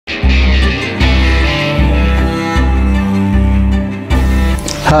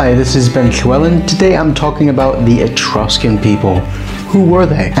Hi, this is Ben Llewellyn. Today I'm talking about the Etruscan people. Who were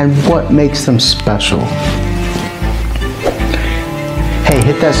they and what makes them special? Hey,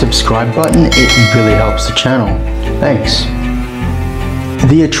 hit that subscribe button, it really helps the channel. Thanks.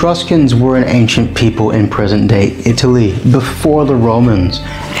 The Etruscans were an ancient people in present-day Italy before the Romans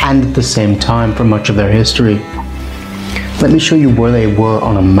and at the same time for much of their history. Let me show you where they were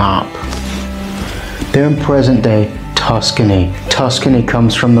on a map. They're in present-day Tuscany. Tuscany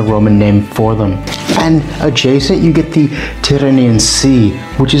comes from the Roman name for them. And adjacent you get the Tyrrhenian Sea,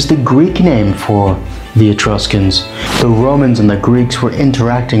 which is the Greek name for the Etruscans. The Romans and the Greeks were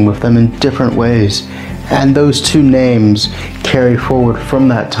interacting with them in different ways, and those two names carry forward from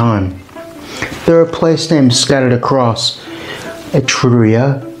that time. There are place names scattered across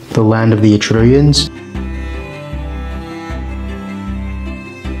Etruria, the land of the Etrurians,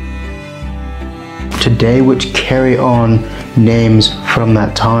 today, which carry on names from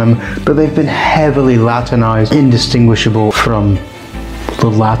that time, but they've been heavily Latinized, indistinguishable from the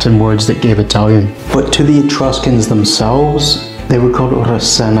Latin words that gave Italian. But to the Etruscans themselves, they were called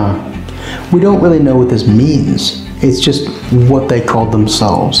Resena. We don't really know what this means. It's just what they called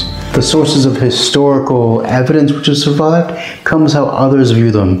themselves. The sources of historical evidence which has survived comes how others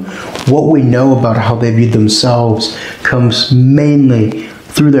view them. What we know about how they viewed themselves comes mainly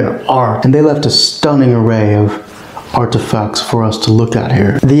through their art, and they left a stunning array of artifacts for us to look at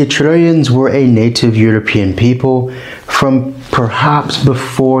here. The Etrurians were a native European people from perhaps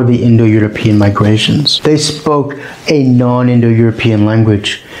before the Indo-European migrations. They spoke a non-Indo-European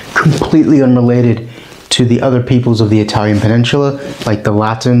language, completely unrelated to the other peoples of the Italian peninsula, like the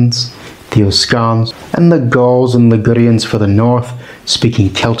Latins, the Etruscans, and the Gauls and Ligurians for the north, speaking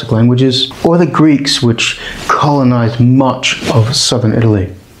Celtic languages, or the Greeks, which colonized much of southern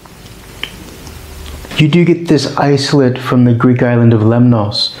Italy. You do get this isolate from the Greek island of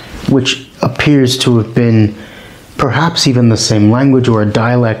Lemnos, which appears to have been perhaps even the same language or a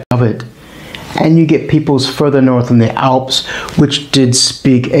dialect of it. And you get peoples further north in the Alps, which did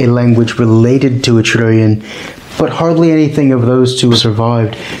speak a language related to Etrurian, but hardly anything of those two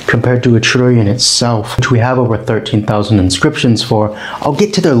survived compared to Etrurian itself, which we have over 13,000 inscriptions for. I'll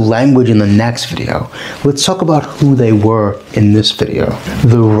get to their language in the next video. Let's talk about who they were in this video.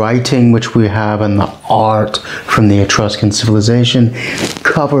 The writing which we have and the art from the Etruscan civilization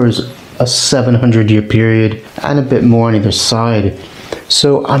covers a 700-year period and a bit more on either side.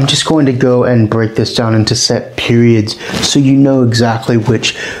 So I'm just going to go and break this down into set periods so you know exactly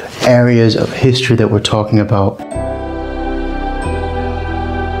which areas of history that we're talking about.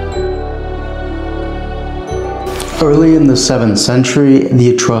 Early in the 7th century, the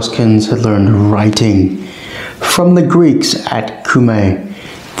Etruscans had learned writing from the Greeks at Cumae,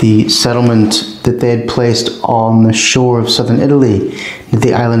 the settlement that they had placed on the shore of southern Italy,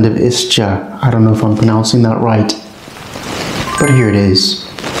 the island of Ischia. I don't know if I'm pronouncing that right, but here it is.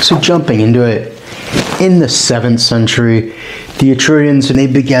 So jumping into it, in the 7th century, the Etrurians, they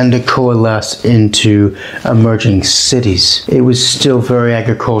began to coalesce into emerging cities. It was still very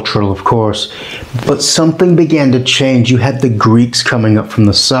agricultural, of course, but something began to change. You had the Greeks coming up from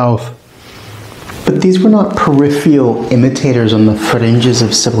the south, but these were not peripheral imitators on the fringes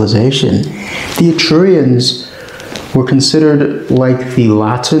of civilization. The Etrurians were considered, like the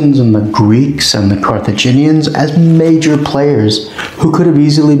Latins and the Greeks and the Carthaginians, as major players who could have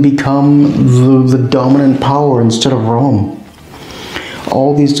easily become the dominant power instead of Rome.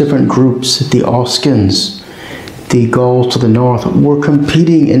 All these different groups, the Etruscans, the Gauls to the north, were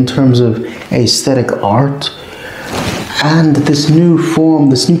competing in terms of aesthetic art and this new form,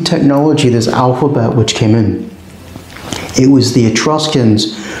 this new technology, this alphabet which came in. It was the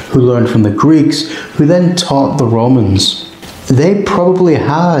Etruscans who learned from the Greeks, who then taught the Romans. They probably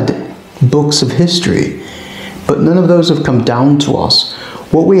had books of history, but none of those have come down to us.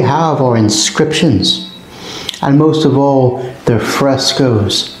 What we have are inscriptions, and most of all, they're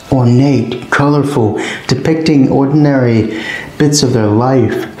frescoes, ornate, colorful, depicting ordinary bits of their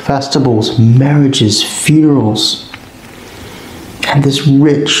life, festivals, marriages, funerals, and this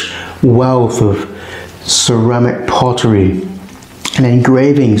rich wealth of ceramic pottery and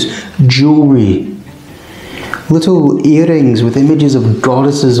engravings, jewelry, little earrings with images of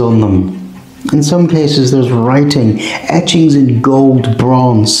goddesses on them. In some cases there's writing, etchings in gold,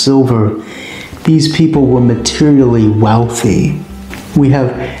 bronze, silver. These people were materially wealthy. We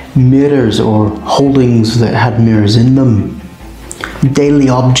have mirrors or holdings that had mirrors in them, daily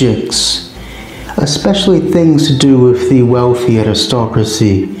objects, especially things to do with the wealthy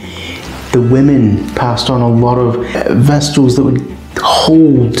aristocracy. The women passed on a lot of vestals that would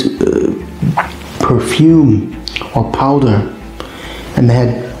hold perfume or powder. and they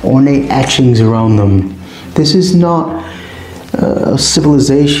had ornate etchings around them. This is not a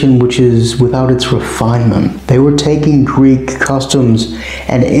civilization which is without its refinement. They were taking Greek customs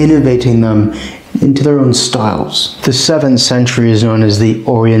and innovating them into their own styles. The 7th century is known as the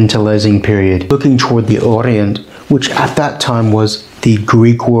Orientalizing period, looking toward the Orient, which at that time was the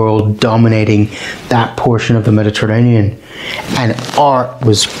Greek world dominating that portion of the Mediterranean. And art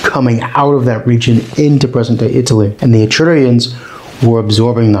was coming out of that region into present-day Italy. And the Etrurians were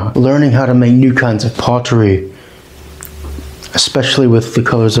absorbing that, learning how to make new kinds of pottery, especially with the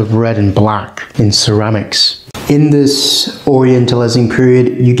colors of red and black in ceramics. In this Orientalizing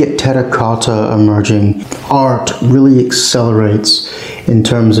period, you get terracotta emerging. Art really accelerates in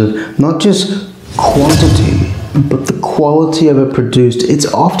terms of not just quantity, but the quality of it produced. It's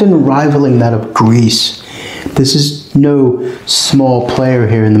often rivaling that of Greece. This is no small player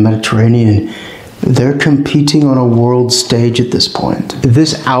here in the Mediterranean. They're competing on a world stage at this point.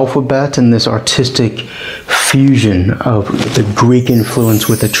 This alphabet and this artistic fusion of the Greek influence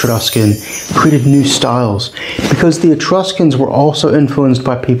with Etruscan created new styles, because the Etruscans were also influenced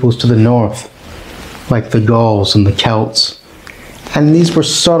by peoples to the north, like the Gauls and the Celts. And these were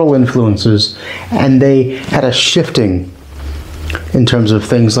subtle influences, and they had a shifting in terms of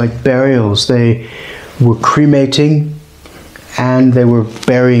things like burials. They were cremating and they were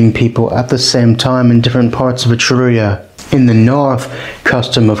burying people at the same time in different parts of Etruria. In the north,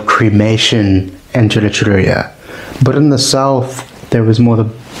 custom of cremation entered Etruria, but in the south, there was more the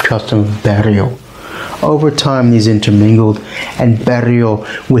custom of burial. Over time, these intermingled, and burial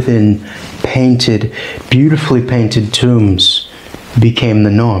within painted, beautifully painted tombs became the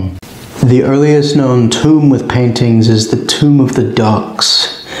norm. The earliest known tomb with paintings is the Tomb of the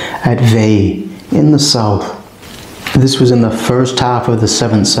Ducks at Veii in the south. This was in the first half of the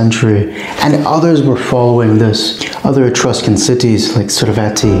 7th century, and others were following this. Other Etruscan cities like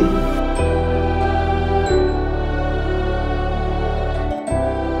Cerveti.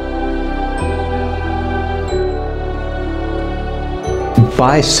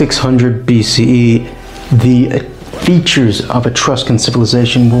 By 600 BCE, the features of Etruscan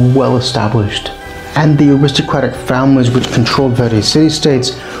civilization were well established, and the aristocratic families which controlled various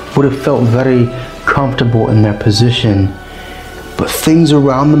city-states would have felt very comfortable in their position. But things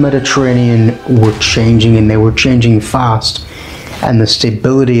around the Mediterranean were changing, and they were changing fast, and the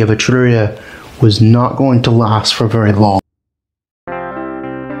stability of Etruria was not going to last for very long.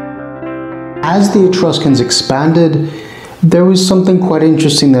 As the Etruscans expanded, there was something quite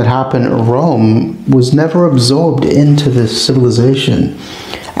interesting that happened. Rome was never absorbed into this civilization,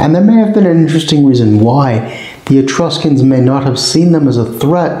 and there may have been an interesting reason why. The Etruscans may not have seen them as a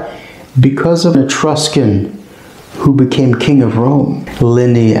threat because of an Etruscan who became king of Rome,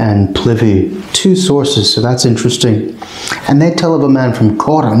 Pliny and Livy. Two sources, so that's interesting. And they tell of a man from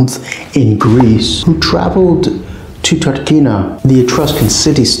Corinth in Greece who traveled to Tarquina, the Etruscan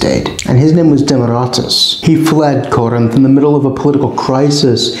city-state, and his name was Demaratus. He fled Corinth in the middle of a political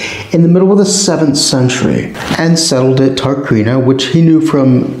crisis in the middle of the 7th century and settled at Tarquina, which he knew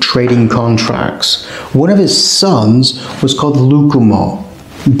from trading contracts. One of his sons was called Lucumo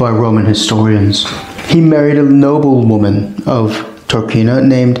by Roman historians. He married a noblewoman of Tarquina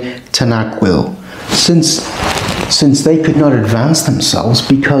named Tanaquil. Since they could not advance themselves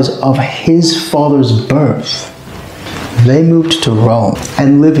because of his father's birth, they moved to Rome.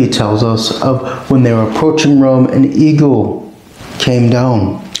 And Livy tells us of when they were approaching Rome, an eagle came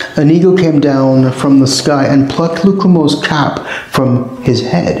down. An eagle came down from the sky and plucked Lucumo's cap from his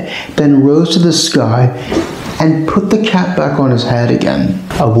head, then rose to the sky and put the cap back on his head again.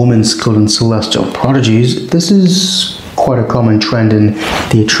 A woman skilled in celestial prodigies, this is quite a common trend in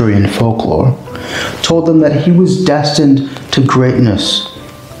the Etrurian folklore, told them that he was destined to greatness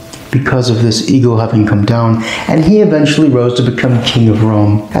because of this eagle having come down, and he eventually rose to become king of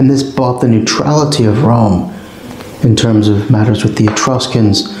Rome. And this brought the neutrality of Rome in terms of matters with the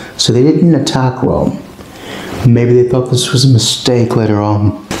Etruscans, so they didn't attack Rome. Maybe they thought this was a mistake later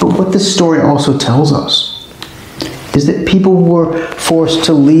on. But what this story also tells us is that people were forced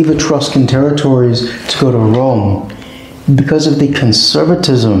to leave Etruscan territories to go to Rome because of the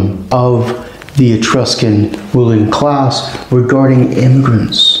conservatism of the Etruscan ruling class regarding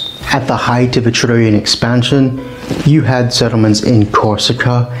immigrants. At the height of Etrurian expansion, you had settlements in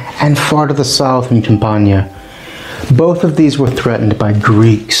Corsica and far to the south in Campania. Both of these were threatened by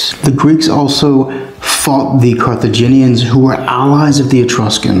Greeks. The Greeks also fought the Carthaginians, who were allies of the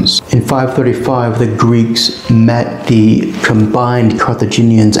Etruscans. In 535, the Greeks met the combined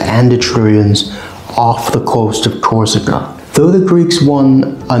Carthaginians and Etrurians off the coast of Corsica. Though the Greeks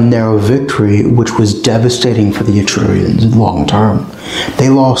won a narrow victory, which was devastating for the Etrurians long term, they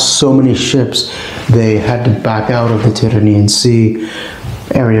lost so many ships they had to back out of the Tyrrhenian Sea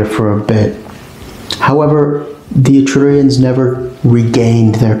area for a bit. However, the Etrurians never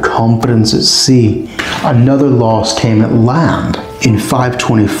regained their confidence at sea. Another loss came at land. In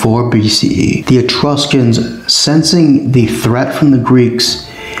 524 BCE, the Etruscans, sensing the threat from the Greeks,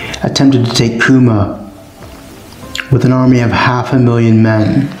 attempted to take Cumae with an army of 500,000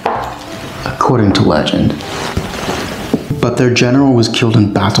 men, according to legend. But their general was killed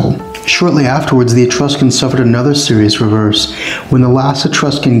in battle. Shortly afterwards, the Etruscans suffered another serious reverse when the last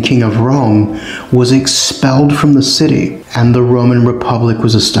Etruscan king of Rome was expelled from the city and the Roman Republic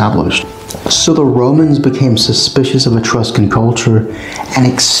was established. So the Romans became suspicious of Etruscan culture and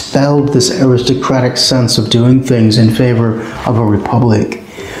expelled this aristocratic sense of doing things in favor of a republic,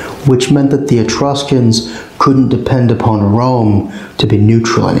 which meant that the Etruscans couldn't depend upon Rome to be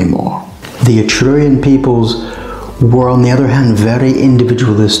neutral anymore. The Etrurian peoples were, on the other hand, very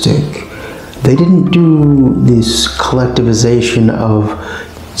individualistic. They didn't do this collectivization of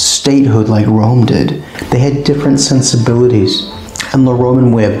statehood like Rome did. They had different sensibilities, and the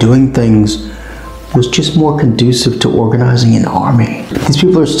Roman way of doing things was just more conducive to organizing an army. These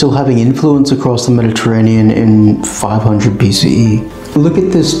people are still having influence across the Mediterranean in 500 BCE. Look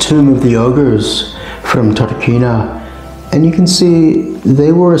at this tomb of the ogres from Tarquina, and you can see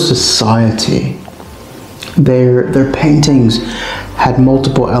they were a society. Their paintings had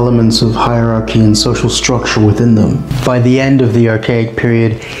multiple elements of hierarchy and social structure within them. By the end of the Archaic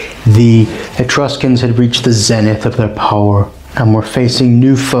period, the Etruscans had reached the zenith of their power and were facing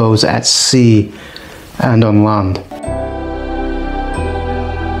new foes at sea and on land.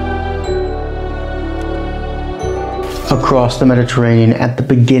 Across the Mediterranean at the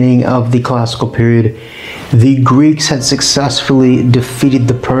beginning of the classical period, the Greeks had successfully defeated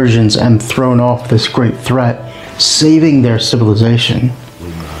the Persians and thrown off this great threat, saving their civilization.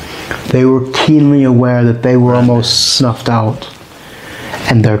 They were keenly aware that they were almost snuffed out,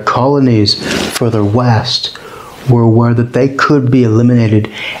 and their colonies further west were aware that they could be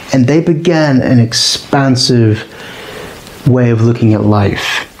eliminated, and they began an expansive way of looking at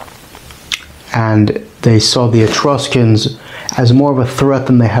life. And they saw the Etruscans as more of a threat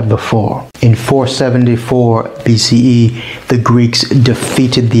than they had before. In 474 BCE, the Greeks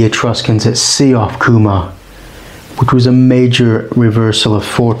defeated the Etruscans at sea off Cumae, which was a major reversal of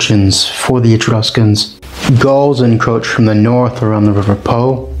fortunes for the Etruscans. Gauls encroached from the north around the River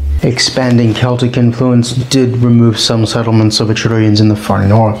Po. Expanding Celtic influence did remove some settlements of Etrurians in the far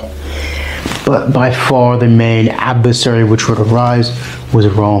north. But by far the main adversary which would arise was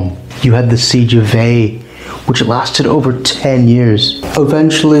Rome. You had the Siege of Veii, which lasted over 10 years.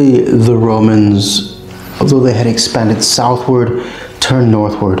 Eventually, the Romans, although they had expanded southward, turned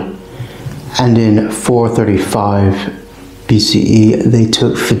northward. And in 435 BCE, they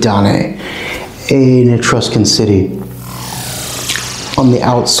took Fidane, an Etruscan city on the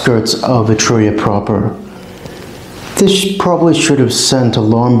outskirts of Etruria proper. This probably should have sent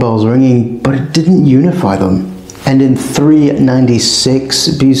alarm bells ringing, but it didn't unify them. And in 396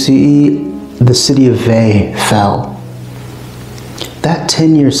 BCE, the city of Veii fell. That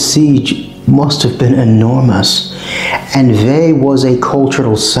 10-year siege must have been enormous. And Veii was a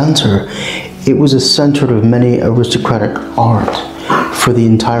cultural center. It was a center of many aristocratic art for the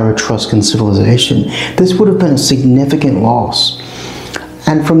entire Etruscan civilization. This would have been a significant loss.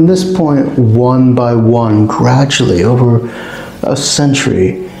 And from this point, one by one, gradually, over a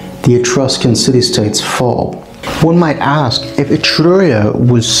century, the Etruscan city-states fall. One might ask, if Etruria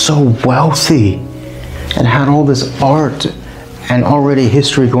was so wealthy and had all this art and already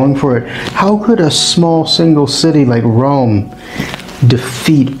history going for it, how could a small single city like Rome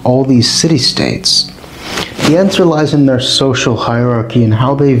defeat all these city-states? The answer lies in their social hierarchy and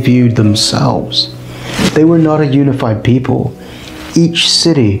how they viewed themselves. They were not a unified people. Each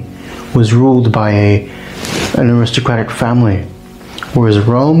city was ruled by an aristocratic family, whereas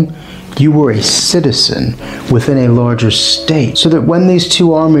Rome, you were a citizen within a larger state. So that when these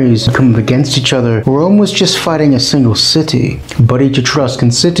two armies come against each other, Rome was just fighting a single city, but each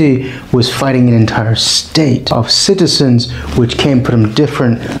Etruscan city was fighting an entire state of citizens which came from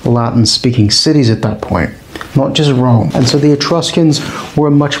different Latin-speaking cities at that point, not just Rome. And so the Etruscans were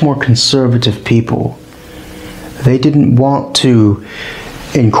a much more conservative people. They didn't want to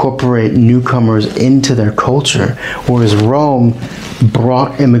incorporate newcomers into their culture, whereas Rome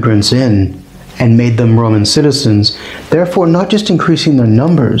brought immigrants in and made them Roman citizens, therefore not just increasing their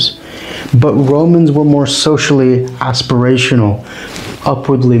numbers, but Romans were more socially aspirational,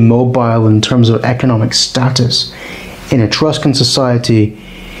 upwardly mobile in terms of economic status, In Etruscan society,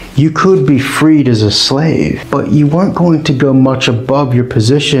 you could be freed as a slave, but you weren't going to go much above your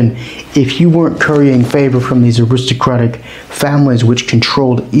position if you weren't currying favor from these aristocratic families which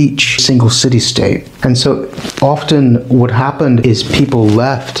controlled each single city-state. And so often what happened is people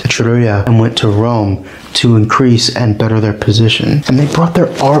left Etruria and went to Rome to increase and better their position. And they brought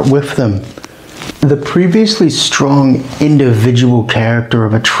their art with them. The previously strong individual character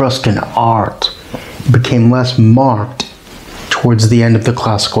of Etruscan art became less marked towards the end of the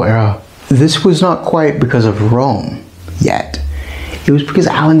classical era. This was not quite because of Rome yet. It was because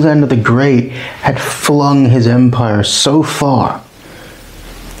Alexander the Great had flung his empire so far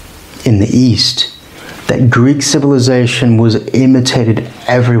in the east that Greek civilization was imitated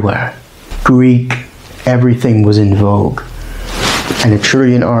everywhere. Greek everything was in vogue. And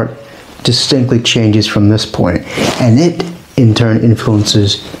Etrurian art distinctly changes from this point, and it in turn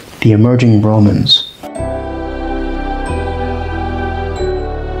influences the emerging Romans.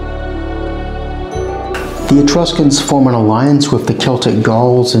 The Etruscans form an alliance with the Celtic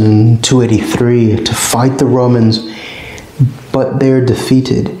Gauls in 283 to fight the Romans, but they are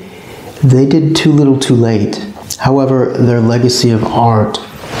defeated. They did too little too late. However, their legacy of art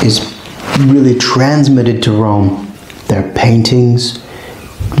is really transmitted to Rome. Their paintings,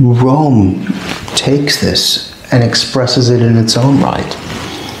 Rome takes this and expresses it in its own right.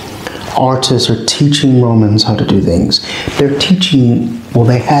 Artists are teaching Romans how to do things. They're teaching, well,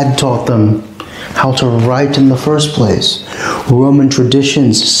 they had taught them how to write in the first place. Roman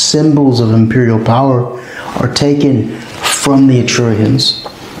traditions, symbols of imperial power, are taken from the Etrurians,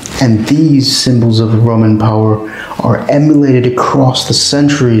 and these symbols of Roman power are emulated across the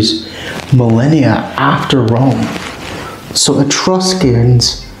centuries, millennia after Rome. So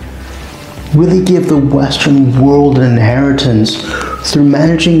Etruscans really give the Western world an inheritance through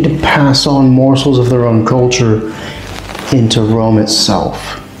managing to pass on morsels of their own culture into Rome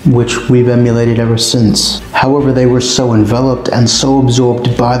itself, which we've emulated ever since. However, they were so enveloped and so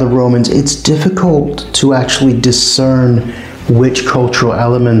absorbed by the Romans, it's difficult to actually discern which cultural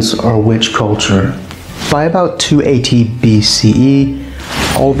elements are which culture. By about 280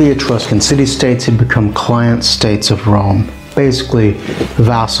 BCE, all the Etruscan city-states had become client states of Rome, basically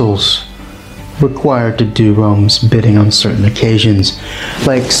vassals required to do Rome's bidding on certain occasions,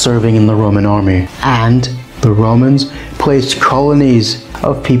 like serving in the Roman army. And the Romans placed colonies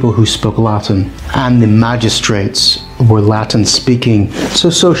of people who spoke Latin, and the magistrates were Latin speaking,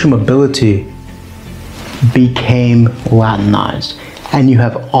 so social mobility became Latinized. And you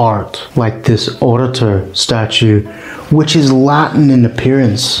have art like this orator statue, which is Latin in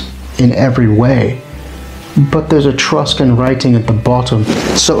appearance in every way, but there's Etruscan writing at the bottom.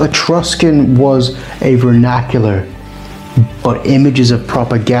 So Etruscan was a vernacular, but images of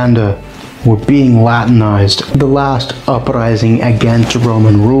propaganda were being Latinized. The last uprising against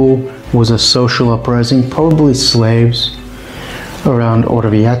Roman rule was a social uprising, probably slaves, around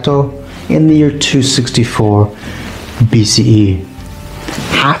Orvieto in the year 264 BCE.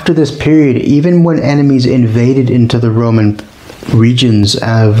 After this period, even when enemies invaded into the Roman regions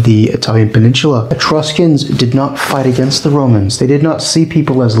of the Italian peninsula, Etruscans did not fight against the Romans. They did not see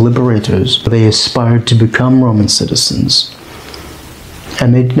people as liberators. They aspired to become Roman citizens.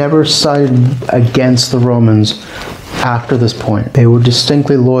 And they never sided against the Romans after this point. They were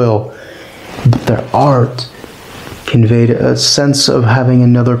distinctly loyal, but their art conveyed a sense of having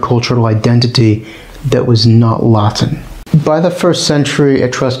another cultural identity that was not Latin. By the 1st century,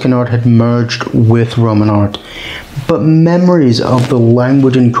 Etruscan art had merged with Roman art, but memories of the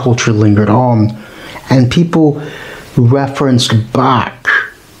language and culture lingered on, and people referenced back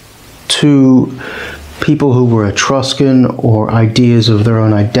to people who were Etruscan or ideas of their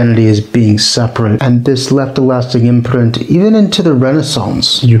own identity as being separate, and this left a lasting imprint even into the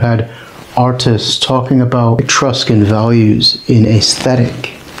Renaissance. You had artists talking about Etruscan values in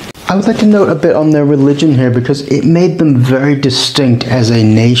aesthetic. I would like to note a bit on their religion here because it made them very distinct as a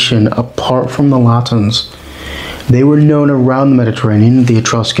nation apart from the Latins. They were known around the Mediterranean, the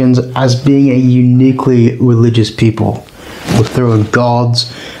Etruscans, as being a uniquely religious people with their own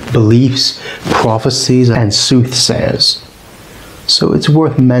gods, beliefs, prophecies, and soothsayers. So it's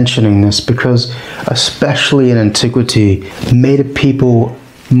worth mentioning this because, especially in antiquity, made a people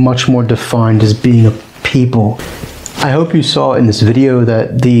much more defined as being a people. I hope you saw in this video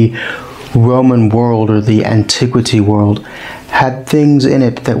that the Roman world, or the antiquity world, had things in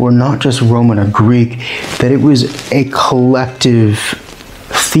it that were not just Roman or Greek, that it was a collective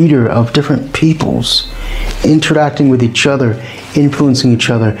theater of different peoples interacting with each other, influencing each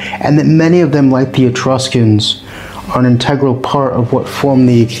other, and that many of them, like the Etruscans, are an integral part of what formed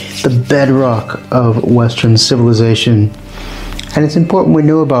the bedrock of Western civilization. And it's important we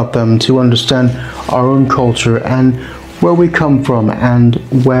know about them to understand our own culture and where we come from and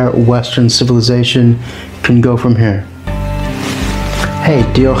where Western civilization can go from here. Hey,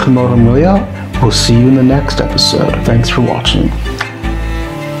 diolch yn fawr am wylio. We'll see you in the next episode. Thanks for watching.